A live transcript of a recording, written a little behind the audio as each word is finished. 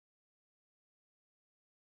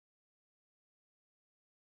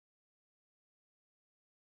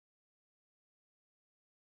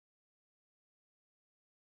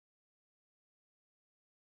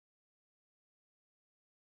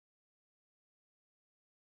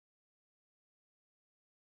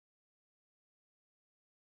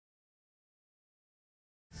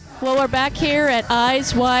Well, we're back here at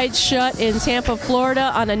Eyes Wide Shut in Tampa,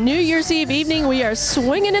 Florida on a New Year's Eve evening. We are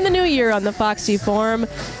swinging in the new year on the Foxy Forum.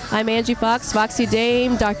 I'm Angie Fox, Foxy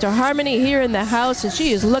Dame, Dr. Harmony here in the house, and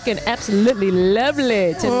she is looking absolutely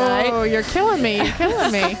lovely tonight. Oh, you're killing me. You're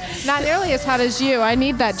killing me. Not nearly as hot as you. I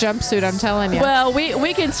need that jumpsuit, I'm telling you. Well,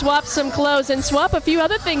 we can swap some clothes and swap a few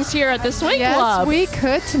other things here at the Swing Club. Yes, we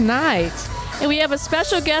could tonight. And we have a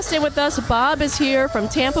special guest in with us. Bob is here from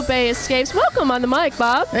Tampa Bay Escapes. Welcome on the mic,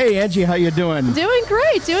 Bob. Hey, Angie, how you doing? Doing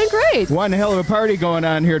great, doing great. One hell of a party going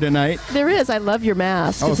on here tonight. There is. I love your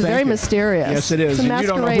mask. Oh, it's very you. mysterious. Yes, it is. It's a And you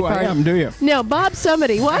don't know who masquerade I am, do you? No, Bob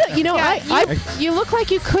somebody. Well, you know, You look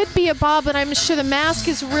like you could be a Bob, but I'm sure the mask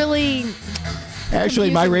is really...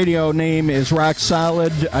 Actually, my radio name is Rock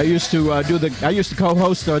Solid. I used to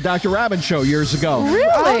co-host the Dr. Robin show years ago.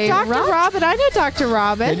 Really? Oh, Dr. Robin. I know Dr.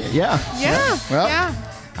 Robin. Yeah. Well, yeah.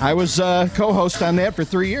 I was co-host on that for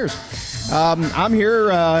 3 years. I'm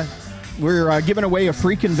here. We're giving away a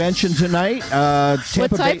free convention tonight.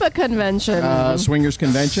 what type of convention? Swingers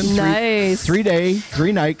Convention. Nice. 3-day,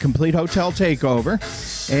 3-night complete hotel takeover.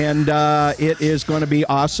 And it is going to be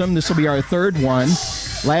awesome. This will be our third one.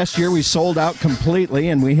 Last year we sold out completely,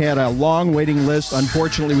 and we had a long waiting list.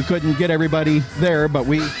 Unfortunately, we couldn't get everybody there, but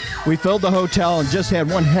we filled the hotel and just had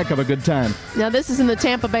one heck of a good time. Now, this is in the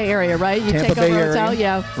Tampa Bay area, right? You Tampa take Bay over a area, hotel?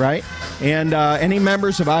 Yeah. Right. And any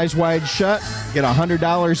members of Eyes Wide Shut get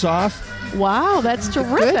 $100 off. Wow, that's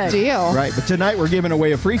terrific. Good deal. Right, but tonight we're giving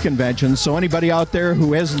away a free convention, so anybody out there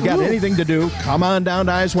who hasn't got anything to do, come on down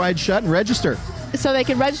to Eyes Wide Shut and register. So they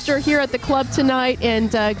can register here at the club tonight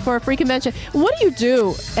and for a free convention. What do you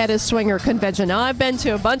do at a swinger convention? Now, I've been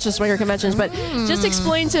to a bunch of swinger conventions, but just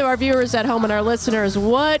explain to our viewers at home and our listeners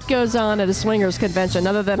what goes on at a swingers convention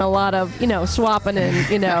other than a lot of, swapping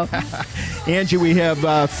and, Angie, we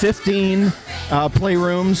have 15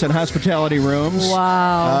 playrooms and hospitality rooms.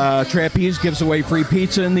 Wow. Trapeze gives away free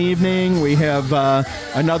pizza in the evening. We have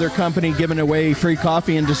another company giving away free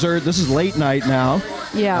coffee and dessert. This is late night now.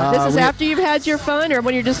 Yeah, this is after you've had your fun or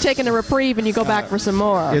when you're just taking a reprieve and you go back for some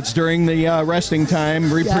more? It's during the resting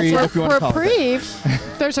time, reprieve, if you want to call it.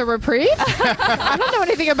 Reprieve? There's a reprieve? I don't know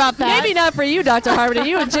anything about that. Maybe not for you, Dr. Harmony.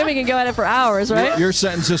 You and Jimmy can go at it for hours, right? Your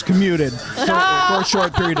sentence is commuted for a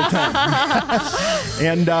short period of time.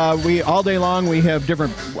 And we all day long we have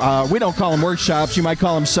different, we don't call them workshops, you might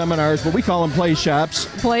call them seminars, but we call them play shops.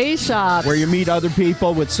 Play shops. Where you meet other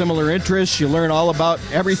people with similar interests. You learn all about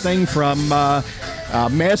everything from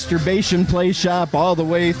masturbation play shop all the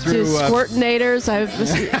way through... To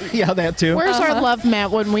squirtinators. Yeah, that too. Where's our love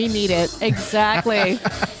mat when we need it? Exactly.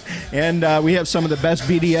 And we have some of the best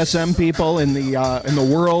BDSM people in the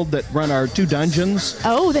world that run our 2 dungeons.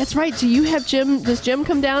 Oh, that's right. Do you have Jim? Does Jim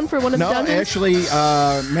come down for one of the dungeons? No, actually,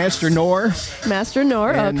 Master Nor. Master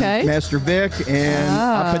Nor, and okay. Master Vic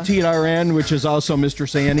and Petite RN, which is also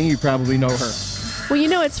Mistress Annie. You probably know her.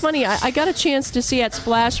 Well, it's funny. I got a chance to see at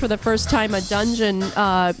Splash for the first time a dungeon,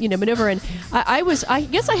 maneuver, and I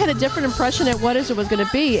guess I had a different impression at what it was going to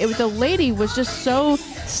be. The lady was just so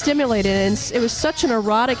stimulated, and it was such an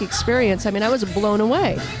erotic experience. I mean, I was blown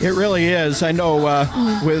away. It really is. I know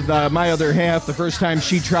with my other half, the first time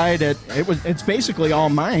she tried it, it's basically all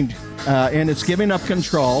mind. And it's giving up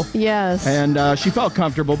control. Yes. And she felt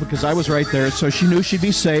comfortable because I was right there, so she knew she'd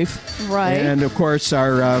be safe. Right. And, of course,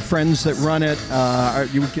 our friends that run it,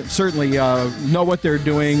 you can certainly know what they're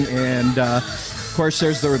doing. And, of course,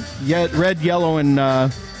 there's the red, yellow,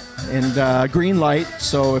 and green light.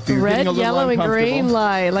 So if you're getting a little yellow, uncomfortable... and green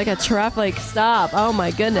light, like a traffic stop. Oh, my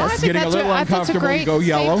goodness. I think getting a little uncomfortable, you go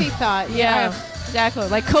yellow. Safety thought. Yeah. Exactly,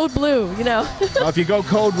 like code blue, Well, if you go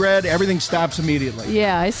code red, everything stops immediately.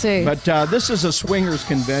 Yeah, I see. But this is a swingers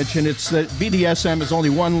convention. It's that BDSM is only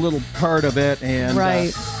one little part of it, and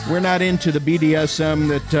right. We're not into the BDSM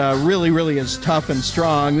that really is tough and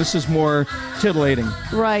strong. This is more titillating.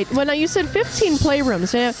 Right. Well, now you said 15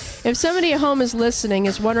 playrooms. Now, if somebody at home is listening,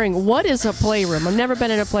 is wondering, what is a playroom? I've never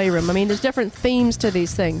been in a playroom. I mean, there's different themes to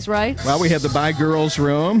these things, right? Well, we have the Bi Girls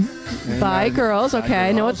room. Bi Girls, okay,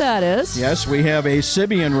 I know what that is. Yes, we have a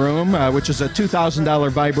Sibian room, which is a $2,000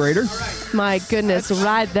 vibrator. My goodness,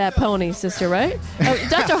 ride that pony, sister, right?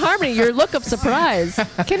 Dr. Harmony, your look of surprise.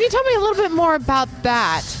 Can you tell me a little bit more about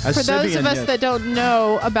that? For those of us that don't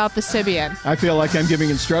know about the Sibian. I feel like I'm giving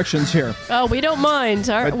instructions here. Oh, we don't mind.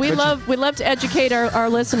 We love to educate our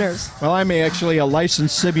listeners. Well, I'm actually a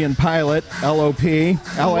licensed Sibian pilot, LOP,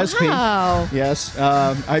 LSP. Wow. Yes.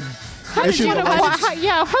 How do you hear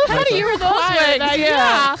those things?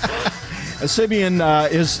 Yeah. A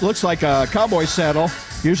Sibian looks like a cowboy saddle,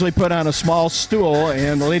 usually put on a small stool,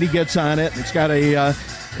 and the lady gets on it. It's got a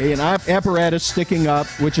an apparatus sticking up,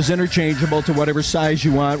 which is interchangeable to whatever size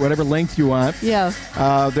you want, whatever length you want. Yeah.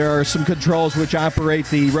 There are some controls which operate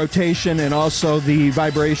the rotation and also the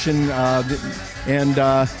vibration,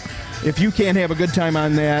 if you can't have a good time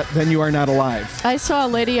on that, then you are not alive. I saw a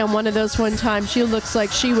lady on one of those one time. She looks like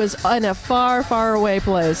she was in a far, far away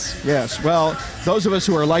place. Yes. Well, those of us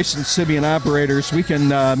who are licensed Sybian operators, we can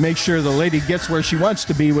make sure the lady gets where she wants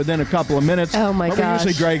to be within a couple of minutes. Oh, my gosh. We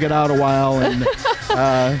usually drag it out a while and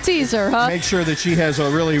tease her, huh? Make sure that she has a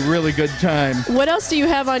really, really good time. What else do you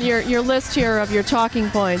have on your list here of your talking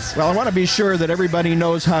points? Well, I want to be sure that everybody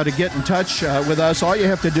knows how to get in touch with us. All you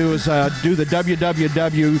have to do is do the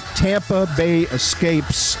Tampa Bay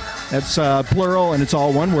Escapes. That's plural, and it's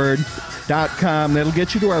all one word, .com. That'll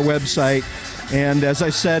get you to our website. And as I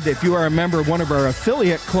said, if you are a member of one of our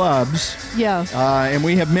affiliate clubs, and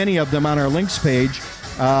we have many of them on our links page,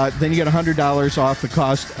 then you get $100 off the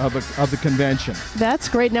cost of the convention. That's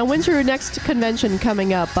great. Now, when's your next convention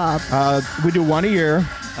coming up, Bob? We do one a year.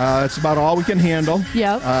 It's about all we can handle.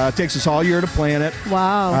 Yeah. It takes us all year to plan it.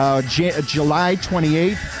 Wow. July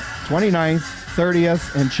 28th, 29th,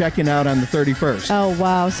 30th, and checking out on the 31st. Oh,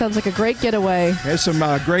 wow. Sounds like a great getaway. There's some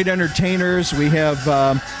great entertainers. We have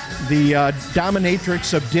the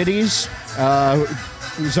dominatrix of ditties,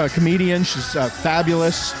 who's a comedian. She's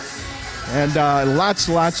fabulous. And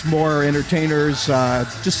lots more entertainers.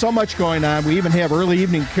 Just so much going on. We even have early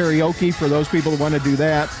evening karaoke for those people who want to do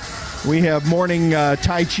that. We have morning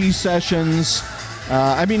Tai Chi sessions.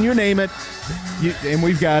 I mean, you name it. And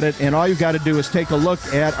we've got it, and all you've got to do is take a look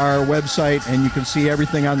at our website, and you can see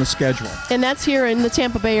everything on the schedule. And that's here in the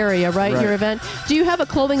Tampa Bay area, right? Your event. Do you have a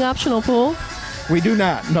clothing optional pool? We do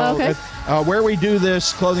not. No. Okay. Where we do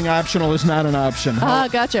this, clothing optional is not an option.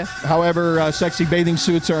 Gotcha. However, sexy bathing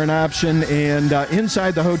suits are an option, and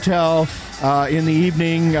inside the hotel, in the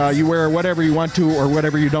evening, you wear whatever you want to or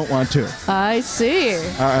whatever you don't want to. I see.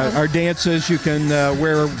 Our dances, you can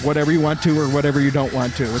wear whatever you want to or whatever you don't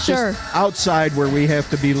want to. It's just outside where we have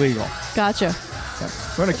to be legal. Gotcha.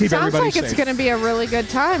 We want to keep everybody safe. Sounds like it's going to be a really good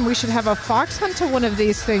time. We should have a fox hunt to one of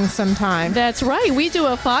these things sometime. That's right. We do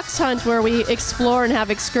a fox hunt where we explore and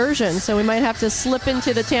have excursions. So we might have to slip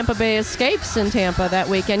into the Tampa Bay Escapes in Tampa that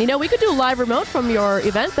weekend. You know, we could do a live remote from your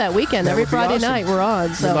event that weekend. Every Friday night we're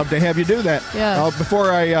on. So. We'd love to have you do that. Yeah.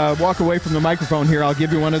 Before I walk away from the microphone here, I'll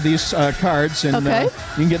give you one of these cards, and you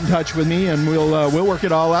can get in touch with me, and we'll work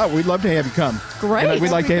it all out. We'd love to have you come. Great. And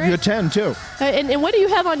we'd like to have you attend too. And what do you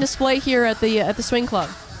have on display here at the Swing Club?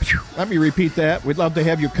 Let me repeat that. We'd love to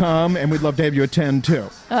have you come, and we'd love to have you attend too.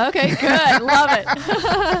 Okay, good. Love it.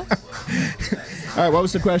 All right, what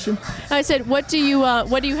was the question? I said, what do you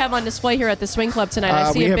have on display here at the Swing Club tonight?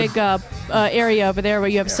 I see a big area over there where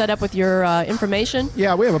you have set up with your information.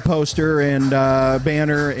 Yeah, we have a poster and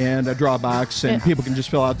banner and a draw box, and people can just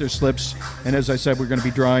fill out their slips. And as I said, we're going to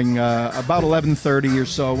be drawing about 11:30 or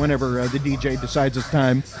so, whenever the DJ decides it's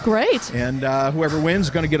time. Great. And whoever wins is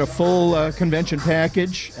going to get a full convention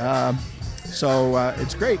package. So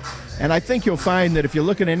it's great. And I think you'll find that if you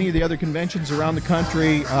look at any of the other conventions around the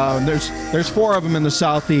country, there's 4 of them in the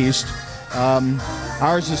Southeast.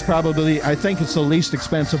 Ours is probably, I think it's the least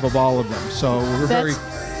expensive of all of them. So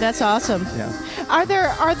that's awesome. Yeah. Are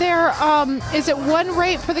there is it one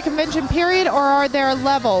rate for the convention period, or are there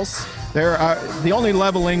levels? The only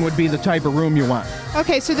leveling would be the type of room you want.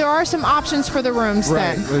 Okay, so there are some options for the rooms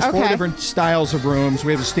then. Right. There's 4 different styles of rooms.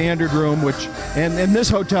 We have a standard room, and this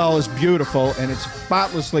hotel is beautiful, and it's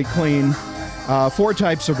spotlessly clean. 4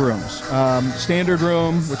 types of rooms. Standard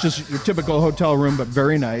room, which is your typical hotel room, but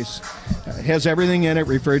very nice. It has everything in it,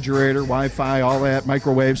 refrigerator, Wi-Fi, all that,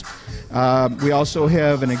 microwaves. We also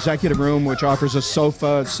have an executive room, which offers a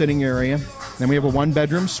sofa, sitting area. Then we have a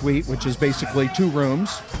 1-bedroom suite, which is basically 2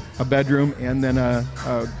 rooms, a bedroom, and then a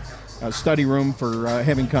study room for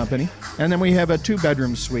having company. And then we have a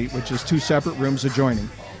 2-bedroom suite, which is 2 separate rooms adjoining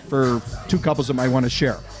for 2 couples that might want to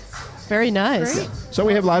share. Very nice. Great. So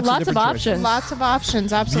we have lots of different options. choices. Lots of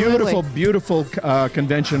options, absolutely. Beautiful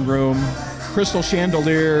convention room, crystal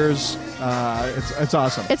chandeliers. It's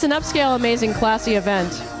awesome. It's an upscale, amazing, classy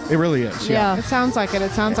event. It really is. Yeah. It sounds like it.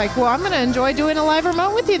 Well, I'm going to enjoy doing a live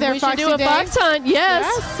remote with you there, Foxy. We should do a fox hunt.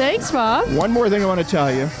 Yes. Thanks, Bob. One more thing I want to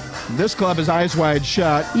tell you. This club is Eyes Wide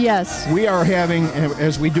Shut. Yes. We are having,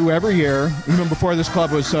 as we do every year, even before this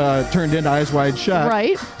club was turned into Eyes Wide Shut.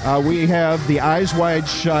 Right. We have the Eyes Wide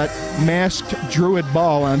Shut Masked Druid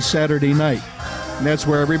Ball on Saturday night. And that's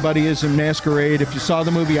where everybody is in masquerade. If you saw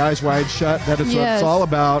the movie Eyes Wide Shut, that is what it's all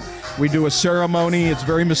about. We do a ceremony. It's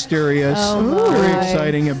very mysterious, very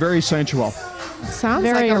exciting, and very sensual. Sounds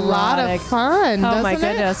Very like a lot of erotic. fun. Oh my doesn't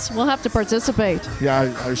it? goodness, we'll have to participate.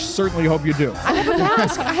 Yeah, I certainly hope you do. I have a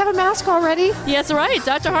mask. I have a mask already. Yes, right.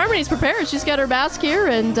 Dr. Harmony's prepared. She's got her mask here,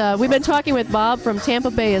 and we've been talking with Bob from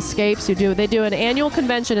Tampa Bay Escapes, who do an annual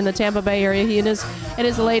convention in the Tampa Bay area. He and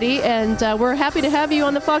his lady, and we're happy to have you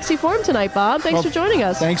on the Foxy Forum tonight, Bob. Thanks for joining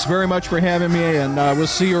us. Thanks very much for having me, and we'll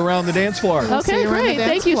see you around the dance floor. Okay, great.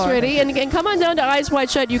 Thank you, sweetie. And come on down to Eyes Wide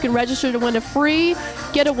Shut. You can register to win a free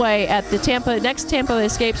getaway at the next Tampa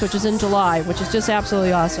Escapes, which is in July, which is just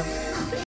absolutely awesome.